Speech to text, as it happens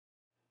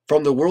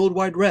From the World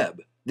Wide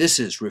Web, this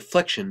is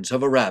Reflections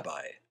of a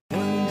Rabbi.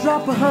 One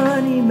drop of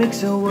honey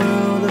makes a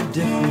world of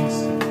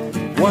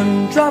difference.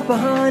 One drop of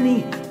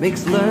honey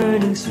makes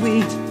learning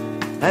sweet.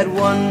 Add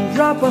one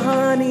drop of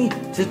honey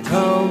to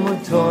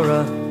Talmud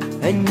Torah,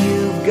 and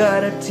you've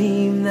got a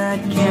team that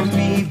can't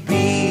be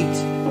beat.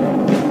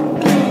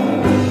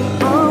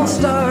 All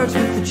starts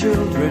with the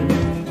children.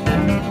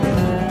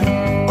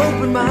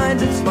 Open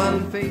minds and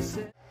smiling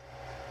faces.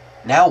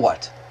 Now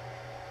what?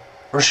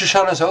 Rosh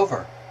Hashanah is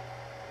over.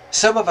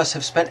 Some of us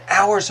have spent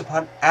hours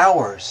upon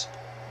hours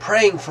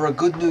praying for a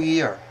good new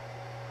year,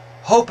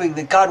 hoping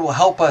that God will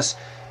help us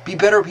be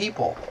better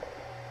people.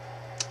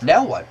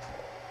 Now what?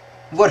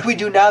 What do we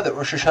do now that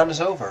Rosh Hashanah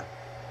is over?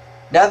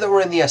 Now that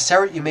we're in the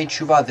Aseret Yemei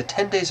Teshuvah, the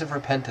 10 days of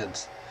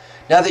repentance,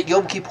 now that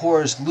Yom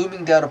Kippur is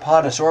looming down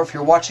upon us, or if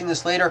you're watching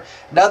this later,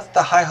 now that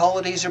the high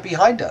holidays are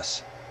behind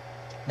us,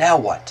 now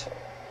what?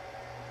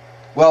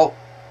 Well,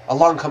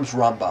 along comes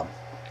Rambam.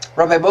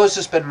 Rabbi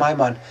Moses ben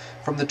Maimon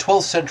from the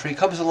 12th century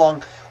comes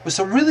along with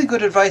some really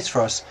good advice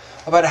for us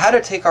about how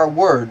to take our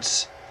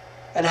words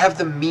and have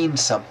them mean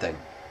something.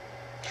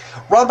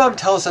 Rambam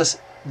tells us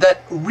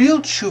that real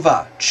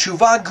tshuva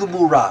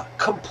gemura,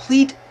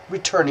 complete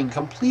returning,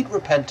 complete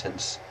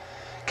repentance,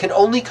 can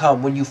only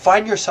come when you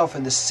find yourself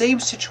in the same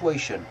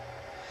situation,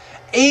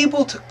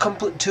 able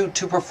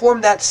to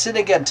perform that sin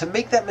again, to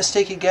make that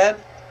mistake again,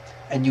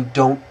 and you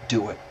don't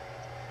do it.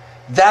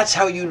 That's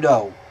how you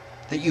know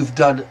that you've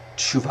done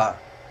tshuva,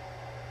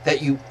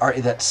 that you are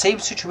in that same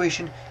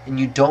situation and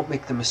you don't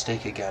make the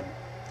mistake again.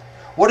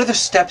 What are the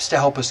steps to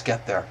help us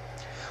get there?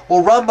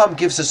 Well, Rambam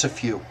gives us a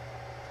few.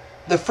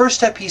 The first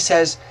step, he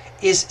says,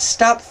 is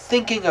stop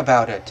thinking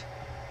about it.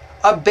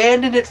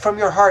 Abandon it from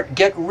your heart.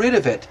 Get rid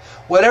of it.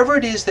 Whatever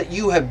it is that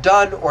you have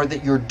done or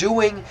that you're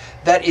doing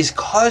that is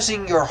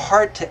causing your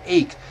heart to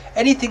ache,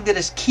 anything that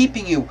is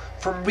keeping you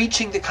from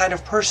reaching the kind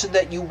of person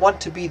that you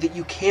want to be, that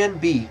you can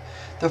be,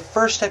 the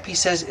first step, he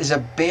says, is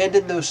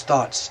abandon those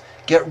thoughts.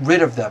 Get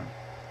rid of them.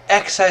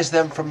 Excise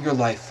them from your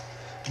life.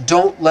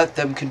 Don't let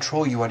them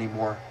control you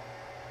anymore.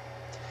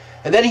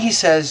 And then he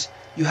says,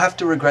 you have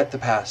to regret the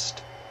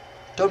past.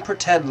 Don't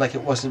pretend like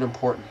it wasn't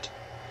important.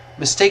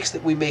 Mistakes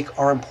that we make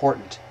are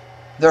important.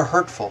 They're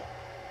hurtful.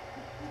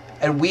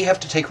 And we have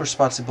to take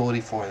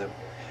responsibility for them.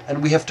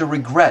 And we have to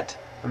regret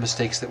the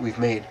mistakes that we've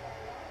made.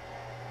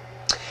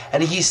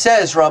 And he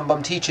says,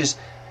 Rambam teaches,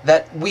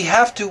 that we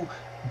have to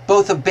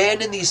both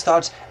abandon these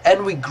thoughts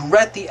and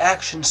regret the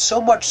action, so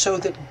much so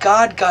that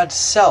God's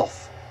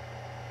self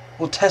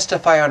will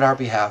testify on our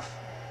behalf.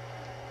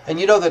 And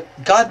you know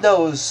that God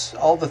knows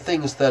all the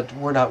things that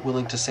we're not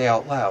willing to say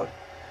out loud.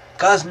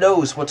 God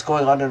knows what's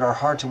going on in our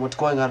heart and what's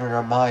going on in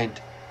our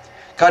mind.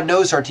 God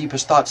knows our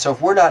deepest thoughts, so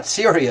if we're not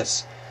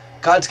serious,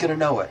 God's going to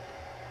know it.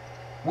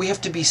 We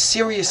have to be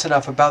serious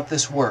enough about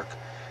this work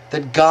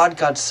that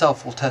God's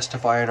self will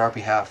testify on our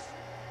behalf.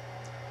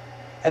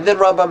 And then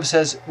Rambam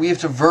says we have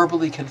to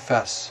verbally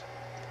confess.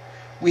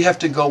 We have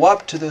to go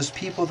up to those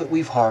people that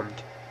we've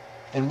harmed,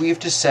 and we have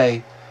to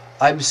say,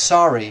 I'm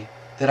sorry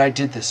that I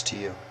did this to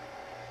you.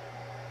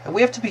 And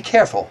we have to be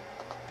careful,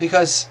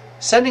 because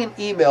sending an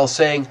email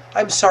saying,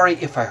 I'm sorry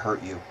if I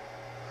hurt you,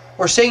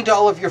 or saying to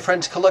all of your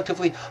friends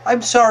collectively,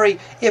 I'm sorry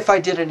if I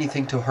did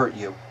anything to hurt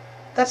you,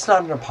 that's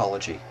not an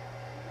apology.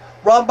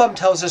 Rambam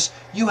tells us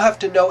you have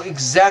to know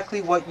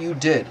exactly what you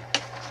did,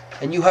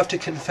 and you have to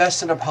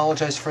confess and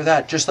apologize for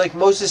that. Just like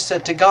Moses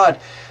said to God,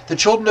 the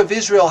children of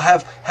Israel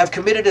have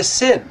committed a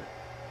sin.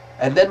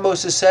 And then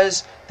Moses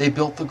says, they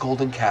built the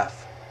golden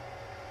calf.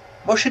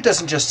 Moshe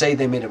doesn't just say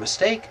they made a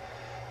mistake.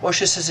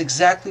 Moshe says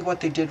exactly what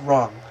they did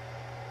wrong.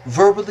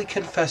 Verbally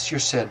confess your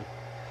sin.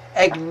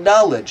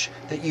 Acknowledge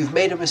that you've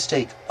made a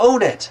mistake.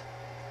 Own it.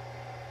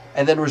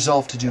 And then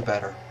resolve to do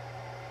better.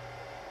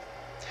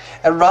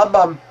 And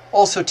Rambam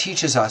also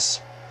teaches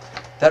us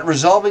that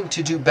resolving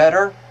to do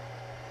better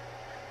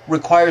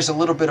requires a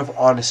little bit of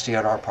honesty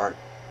on our part.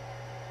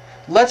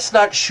 Let's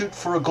not shoot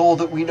for a goal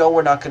that we know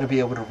we're not going to be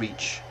able to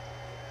reach.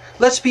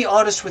 Let's be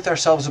honest with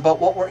ourselves about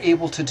what we're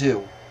able to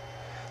do.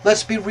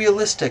 Let's be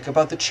realistic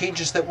about the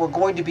changes that we're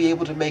going to be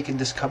able to make in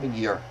this coming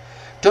year.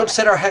 Don't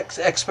set our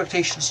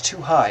expectations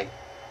too high.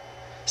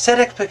 Set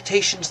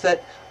expectations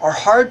that are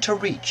hard to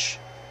reach,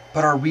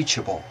 but are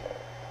reachable.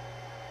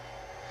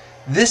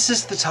 This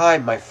is the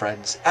time, my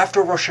friends,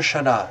 after Rosh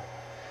Hashanah,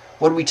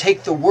 when we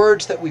take the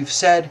words that we've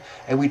said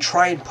and we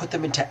try and put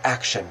them into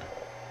action.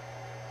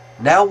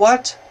 Now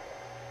what?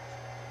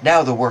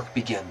 Now the work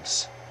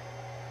begins.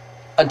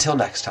 Until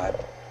next time,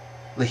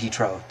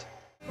 Lehitraot.